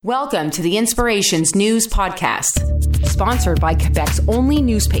Welcome to the Inspirations News Podcast, sponsored by Quebec's only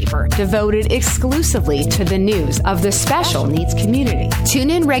newspaper devoted exclusively to the news of the special needs community. Tune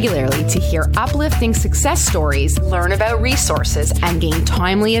in regularly to hear uplifting success stories, learn about resources, and gain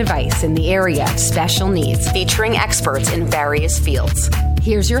timely advice in the area of special needs, featuring experts in various fields.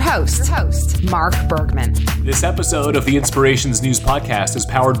 Here's your host, Mark Bergman. This episode of the Inspirations News Podcast is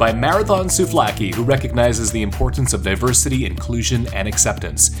powered by Marathon Souvlaki, who recognizes the importance of diversity, inclusion, and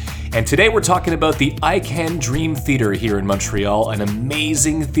acceptance. And today we're talking about the I Can Dream Theatre here in Montreal, an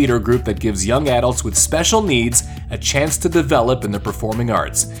amazing theatre group that gives young adults with special needs a chance to develop in the performing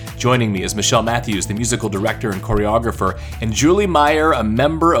arts. Joining me is Michele Matthews, the musical director and choreographer, and Julie Myhr, a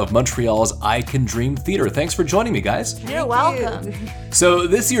member of Montreal's I Can Dream Theatre. Thanks for joining me, guys. You're welcome. So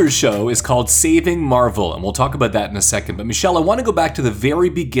this year's show is called Saving Marvel, and we'll talk about that in a second. But Michele, I want to go back to the very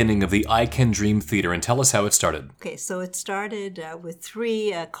beginning of the I Can Dream Theatre and tell us how it started. Okay, so it started with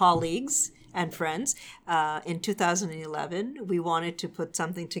three colleagues and friends. In 2011, we wanted to put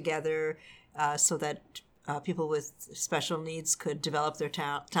something together so that people with special needs could develop their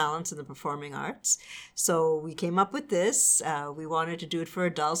talents in the performing arts. So we came up with this. We wanted to do it for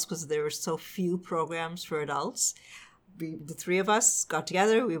adults because there were so few programs for adults. The three of us got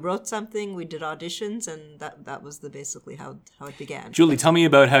together, we wrote something, we did auditions, and that was basically how it began. Julie, tell me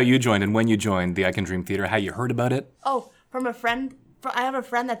about how you joined and when you joined the I Can Dream Theatre, how you heard about it. Oh, from a friend. I have a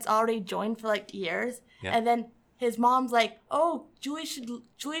friend that's already joined for like years, and then his mom's like, "Oh, Julie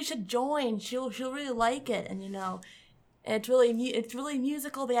should join. She'll really like it." And it's really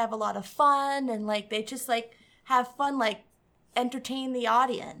musical. They have a lot of fun, and like they just like have fun, like entertain the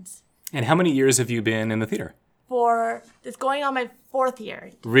audience. And how many years have you been in the theatre? It's going on my 4th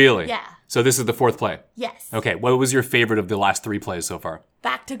year. Really? Yeah. So this is the 4th play? Yes. Okay, what was your favorite of the last 3 plays so far?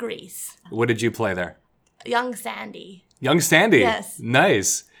 Back to Greece. What did you play there? Young Sandy. Young Sandy? Yes.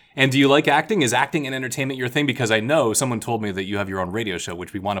 Nice. And do you like acting? Is acting and entertainment your thing? Because I know someone told me that you have your own radio show,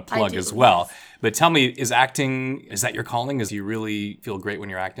 which we want to plug as well. Yes. But tell me, is that your calling? Do you really feel great when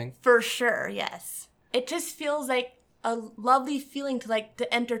you're acting? For sure, yes. It just feels like a lovely feeling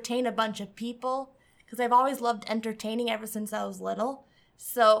to entertain a bunch of people. Because I've always loved entertaining ever since I was little.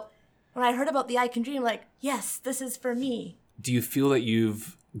 So when I heard about the I Can Dream, I'm like, yes, this is for me. Do you feel that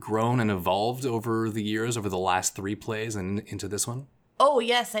you've grown and evolved over the years, over the last 3 plays and into this one? Oh,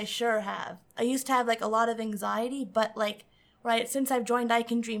 yes, I sure have. I used to have a lot of anxiety, but since I've joined I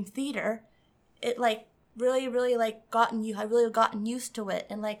Can Dream Theatre, it really I really gotten used to it.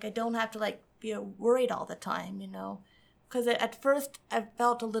 And I don't have to be worried all the time, Because at first I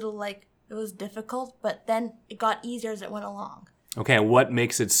felt a little it was difficult, but then it got easier as it went along. Okay, and what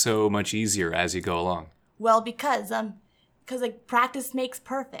makes it so much easier as you go along? Well, because practice makes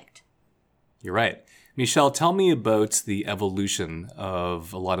perfect. You're right. Michele, tell me about the evolution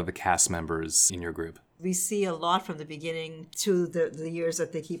of a lot of the cast members in your group. We see a lot from the beginning to the years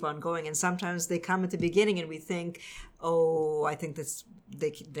that they keep on going. And sometimes they come at the beginning and we think, oh, I think it's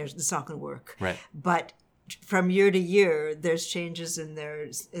not going to work. Right. But from year to year, there's changes in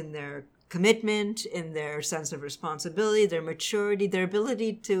their commitment, in their sense of responsibility, their maturity, their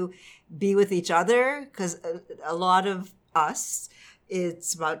ability to be with each other. Because a lot of us,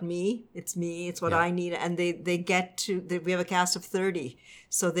 it's about me, it's what I need. And we have a cast of 30.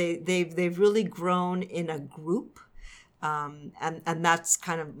 So they've really grown in a group. And that's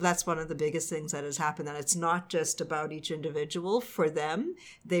one of the biggest things that has happened. And it's not just about each individual. For them,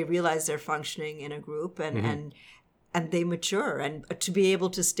 they realize they're functioning in a group and they mature. And to be able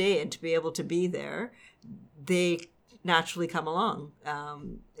to stay and to be able to be there, they naturally come along.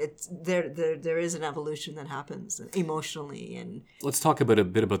 There is an evolution that happens emotionally. And let's talk a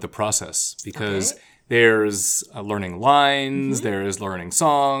bit about the process, because there's learning lines, there's learning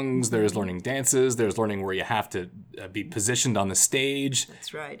songs, there's learning dances, there's learning where you have to be positioned on the stage.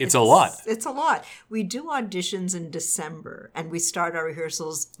 That's right. It's a lot. It's a lot. We do auditions in December, and we start our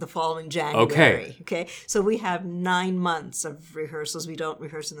rehearsals the following January. Okay. So we have 9 months of rehearsals. We don't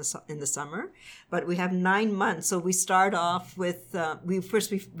rehearse in the summer, but we have 9 months. So we start off with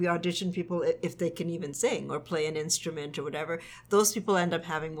we audition people if they can even sing or play an instrument or whatever. Those people end up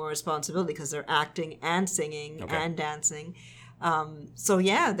having more responsibility because they're acting and singing and dancing.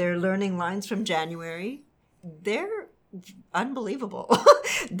 They're learning lines from January. They're unbelievable.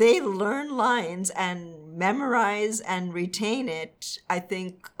 They learn lines and memorize and retain it, I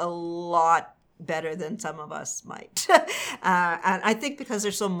think, a lot better than some of us might. And I think because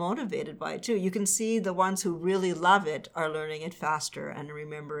they're so motivated by it too. You can see the ones who really love it are learning it faster and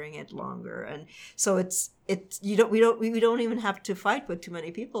remembering it longer. And so it's we don't even have to fight with too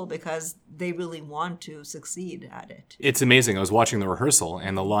many people because they really want to succeed at it. It's amazing. I was watching the rehearsal,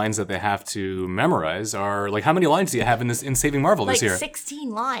 and the lines that they have to memorize are like, how many lines do you have in Saving Marvel this year? 16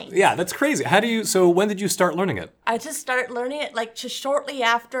 lines. Yeah, that's crazy. So when did you start learning it? I just started learning it like just shortly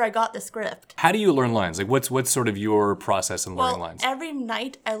after I got the script. How do you learn lines? Like what's sort of your process in learning lines? Every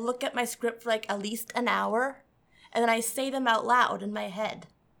night I look at my script for like at least an hour, and then I say them out loud in my head.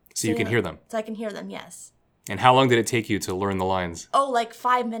 So you can hear them? So I can hear them, yes. And how long did it take you to learn the lines? Oh, like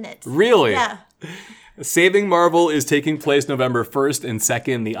 5 minutes. Really? Yeah. Saving Marvel is taking place November 1st and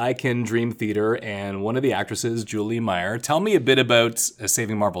 2nd, the I Can Dream Theater, and one of the actresses, Julie Myhr. Tell me a bit about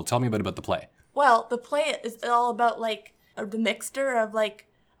Saving Marvel. Tell me a bit about the play. Well, the play is all about like the mixture of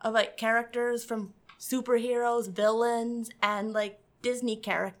characters from superheroes, villains, and like Disney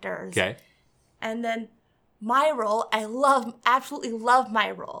characters. Okay. And then my role, absolutely love my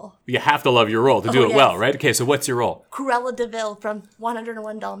role. You have to love your role to do it well, right? Okay, so what's your role? Cruella de Vil from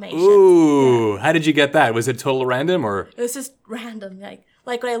 101 Dalmatians. Ooh, how did you get that? Was it total random or? It was just random.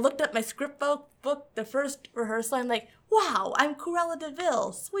 Like when I looked at my script book, the first rehearsal, I'm like, wow, I'm Cruella de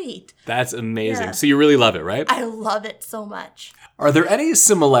Vil. Sweet. That's amazing. Yeah. So you really love it, right? I love it so much. Are there any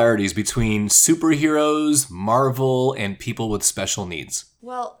similarities between superheroes, Marvel, and people with special needs?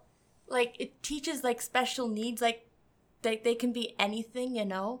 Well, like it teaches like special needs, like they can be anything, you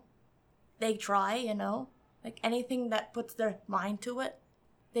know. They try, you know. Like anything that puts their mind to it,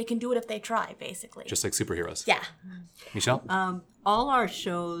 they can do it if they try, basically. Just like superheroes. Yeah. Michelle? All our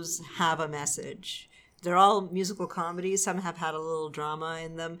shows have a message. They're all musical comedies. Some have had a little drama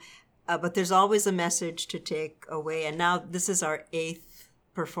in them. But there's always a message to take away. And now this is our 8th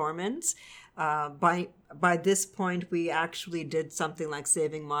performance. By this point, we actually did something like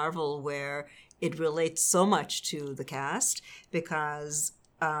Saving Marvel, where it relates so much to the cast because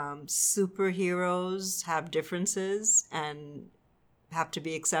superheroes have differences and have to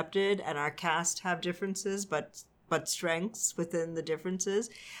be accepted, and our cast have differences, but strengths within the differences.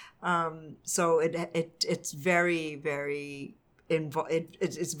 So it's very, very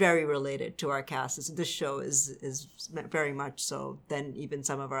it's very related to our cast. This show is very much so than even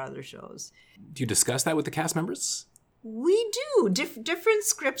some of our other shows. Do you discuss that with the cast members? We do. Different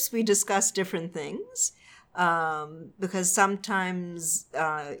scripts, we discuss different things. Because sometimes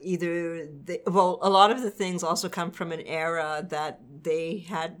a lot of the things also come from an era that they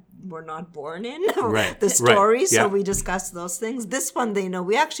were not born in, right. The stories. Right. Yeah. So we discuss those things. This one, they know.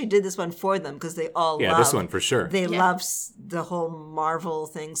 We actually did this one for them because they all love. Yeah, this one for sure. They love the whole Marvel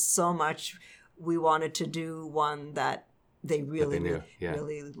thing so much. We wanted to do one that they really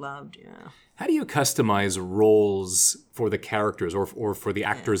loved. Yeah. How do you customize roles for the characters or for the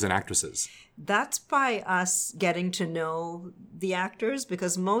actors and actresses? That's by us getting to know the actors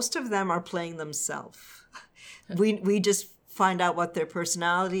because most of them are playing themselves. We just find out what their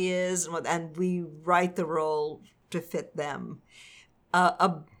personality is and we write the role to fit them.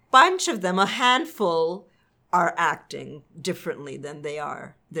 A bunch of them, a handful, are acting differently than they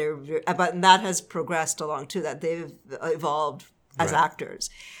are. But that has progressed along too, that they've evolved as actors.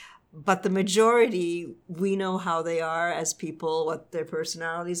 But the majority, we know how they are as people, what their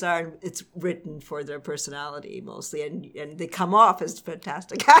personalities are, and it's written for their personality mostly. And they come off as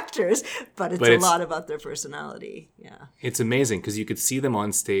fantastic actors, but it's a lot about their personality. Yeah. It's amazing because you could see them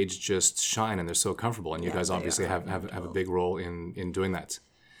on stage just shine and they're so comfortable. And you guys obviously have a big role in doing that.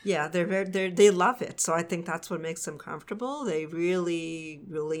 Yeah, they love it. So I think that's what makes them comfortable. They really,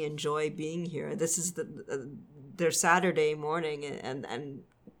 really enjoy being here. This is their Saturday morning and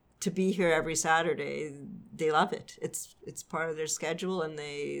to be here every Saturday, they love it. It's part of their schedule, and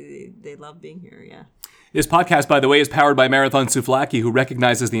they love being here. Yeah. This podcast, by the way, is powered by Marathon Souvlaki, who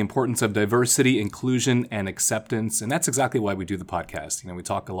recognizes the importance of diversity, inclusion, and acceptance, and that's exactly why we do the podcast. We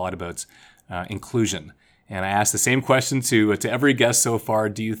talk a lot about inclusion, and I asked the same question to every guest so far.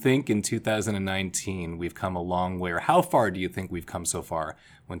 Do you think in 2019 we've come a long way, or how far do you think we've come so far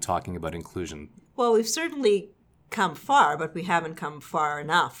when talking about inclusion? Well, we've certainly come far, but we haven't come far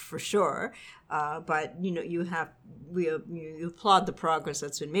enough for sure. But you applaud the progress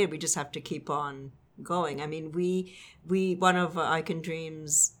that's been made. We just have to keep on going. I mean, we one of I Can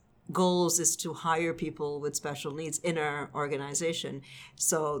Dream's goals is to hire people with special needs in our organization.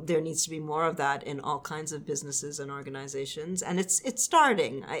 So there needs to be more of that in all kinds of businesses and organizations, and it's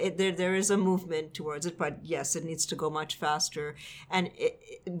starting. There is a movement towards it, but yes, it needs to go much faster. And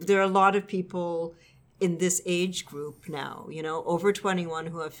there are a lot of people in this age group now, over 21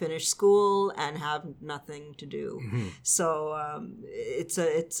 who have finished school and have nothing to do. Mm-hmm. So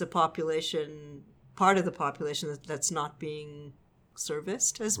it's a population, part of the population that's not being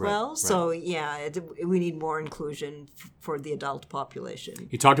serviced as Right, well. right. So we need more inclusion for the adult population.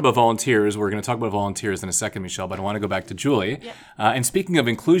 You talked about volunteers. We're going to talk about volunteers in a second, Michele, but I want to go back to Julie. Yep. And speaking of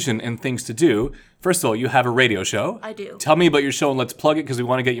inclusion and things to do, first of all, you have a radio show. I do. Tell me about your show and let's plug it because we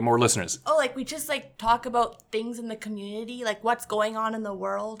want to get you more listeners. Oh, like we just like talk about things in the community, like what's going on in the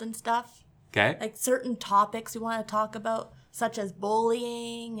world and stuff. Okay. Like certain topics we want to talk about, such as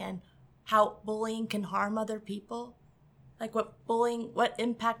bullying and how bullying can harm other people. Like what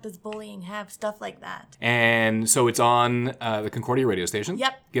impact does bullying have, stuff like that. And so it's on the Concordia radio station?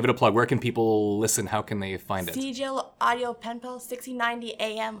 Yep. Give it a plug. Where can people listen? How can they find it? CGL Audio Penpel, 6090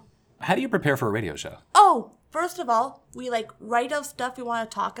 AM. How do you prepare for a radio show? Oh, first of all, we like write out stuff we want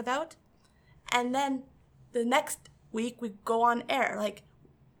to talk about. And then the next week we go on air. Like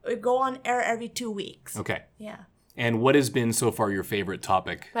we go on air every 2 weeks. Okay. Yeah. And what has been so far your favorite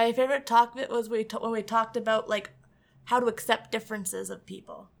topic? My favorite topic was when we talked about like how to accept differences of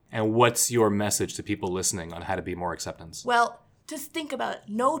people. And what's your message to people listening on how to be more acceptance? Well, just think about it.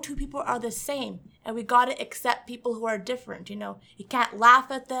 No two people are the same. And we got to accept people who are different, you know. You can't laugh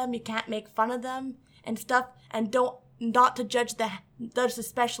at them. You can't make fun of them and stuff. And not to judge the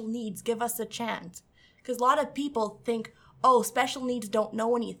special needs. Give us a chance. Because a lot of people think, oh, special needs don't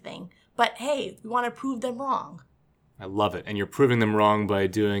know anything. But hey, we want to prove them wrong. I love it. And you're proving them wrong by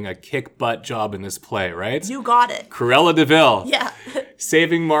doing a kick-butt job in this play, right? You got it. Cruella de Vil. Yeah.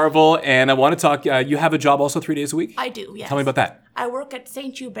 Saving Marvel. And I want to talk, you have a job also 3 days a week? I do, yes. Tell me about that. I work at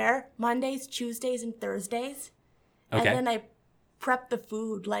St. Hubert Mondays, Tuesdays, and Thursdays. Okay. And then I prep the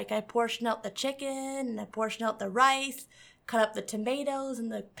food. Like I portion out the chicken, and I portion out the rice, cut up the tomatoes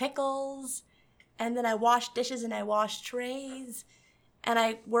and the pickles. And then I wash dishes and I wash trays. And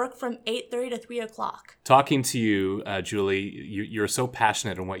I work from 8:30 to 3 o'clock. Talking to you, Julie, you're so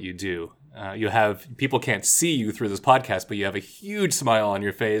passionate in what you do. People can't see you through this podcast, but you have a huge smile on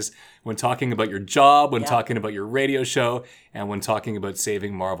your face when talking about your job, when talking about your radio show, and when talking about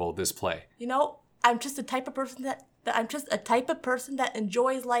Saving Marvel, this play. You know, I'm just a type of person that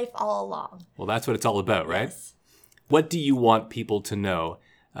enjoys life all along. Well, that's what it's all about, right? Yes. What do you want people to know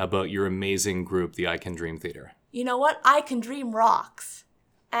about your amazing group, the I Can Dream Theater? You know what? I Can Dream rocks.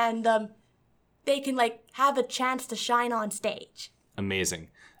 And they can, like, have a chance to shine on stage. Amazing.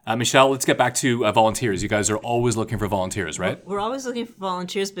 Michele, let's get back to volunteers. You guys are always looking for volunteers, right? We're always looking for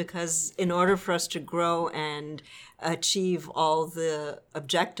volunteers because in order for us to grow and achieve all the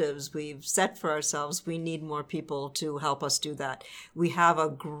objectives we've set for ourselves, we need more people to help us do that. We have a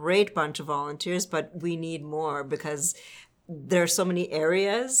great bunch of volunteers, but we need more because there are so many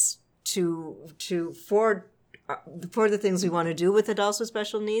areas for the things we want to do with adults with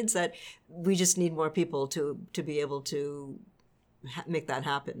special needs that we just need more people to be able to make that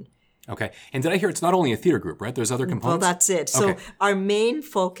happen. Okay. And did I hear it's not only a theater group, right? There's other Well, components? that's it. So Okay. our main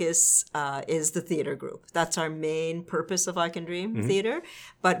focus is the theater group. That's our main purpose of I Can Dream Theater.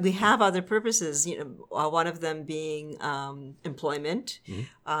 But we have other purposes, one of them being employment.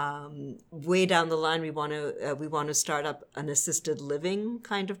 Way down the line, we want to start up an assisted living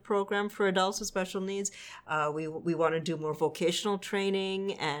kind of program for adults with special needs. We want to do more vocational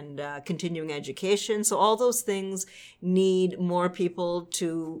training and continuing education. So all those things need more people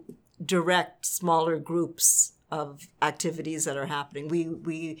to direct smaller groups of activities that are happening.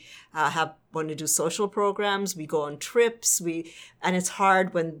 We want to do social programs. We go on trips. And it's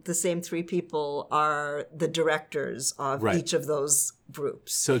hard when the same 3 people are the directors of each of those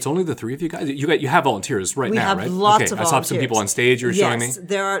groups. So it's only the 3 of you guys? You have volunteers right We now, have right? lots of I saw some people on stage you're showing me. Yes,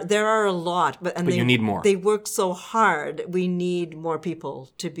 there are a lot, but you need more. They work so hard. We need more people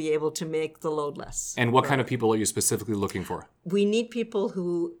to be able to make the load less. And what kind of people are you specifically looking for? We need people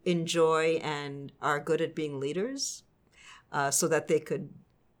who enjoy and are good at being leaders, so that they could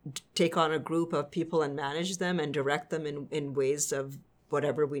take on a group of people and manage them and direct them in ways of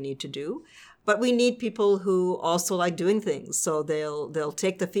whatever we need to do. But we need people who also like doing things. So they'll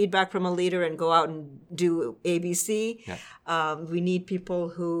take the feedback from a leader and go out and do ABC. Yeah. We need people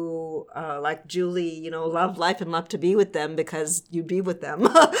who, like Julie, love life and love to be with them because you be with them a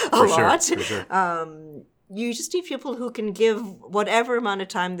lot. For sure. You just need people who can give whatever amount of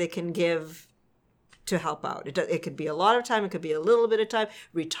time they can give to help out. It could be a lot of time. It could be a little bit of time.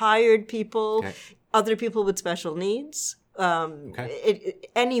 Retired people, other people with special needs.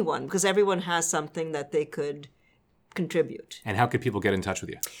 Anyone, because everyone has something that they could contribute. And how could people get in touch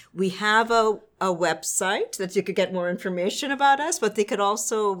with you? We have a website that you could get more information about us, but they could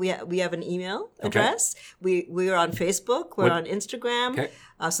also, we have an email address. We are on Facebook. We're on Instagram. Okay.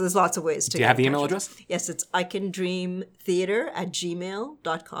 So there's lots of ways to get in touch. Do you have the email address? Yes, it's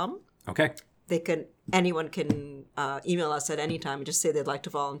icandreamtheater@gmail.com. Okay. They can anyone can email us at any time and just say they'd like to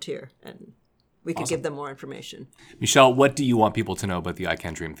volunteer, and we could give them more information. Michele, what do you want people to know about the I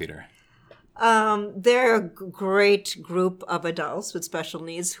Can Dream Theater? They're a great group of adults with special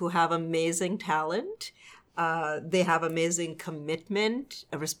needs who have amazing talent. They have amazing commitment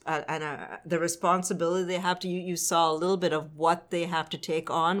and the responsibility they have to. You saw a little bit of what they have to take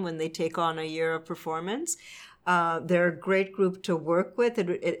on when they take on a year of performance. They're a great group to work with.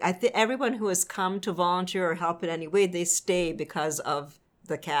 I think everyone who has come to volunteer or help in any way, they stay because of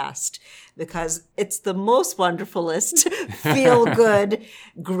the cast, because it's the most wonderfulest feel-good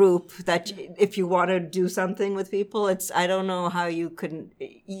group that if you want to do something with people, I don't know how you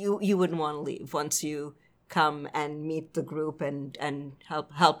wouldn't want to leave once you come and meet the group and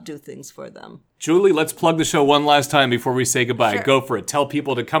help do things for them. Julie, let's plug the show one last time before we say goodbye. Sure. Go for it. Tell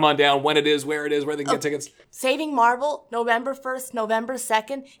people to come on down, when it is, where they can get tickets. Saving Marvel, November 1st, November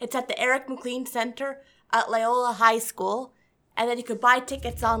 2nd. It's at the Eric McLean Center at Loyola High School. And then you could buy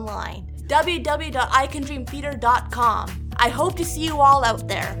tickets online. www.icandreamtheater.com. I hope to see you all out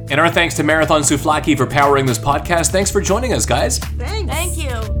there. And our thanks to Marathon Souflaki for powering this podcast. Thanks for joining us, guys. Thanks. Thank you.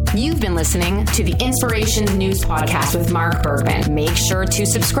 You've been listening to the Inspirations News Podcast with Mark Bergman. Make sure to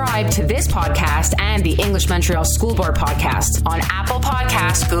subscribe to this podcast and the English Montreal School Board podcast on Apple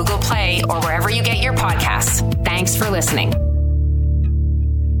Podcasts, Google Play, or wherever you get your podcasts. Thanks for listening.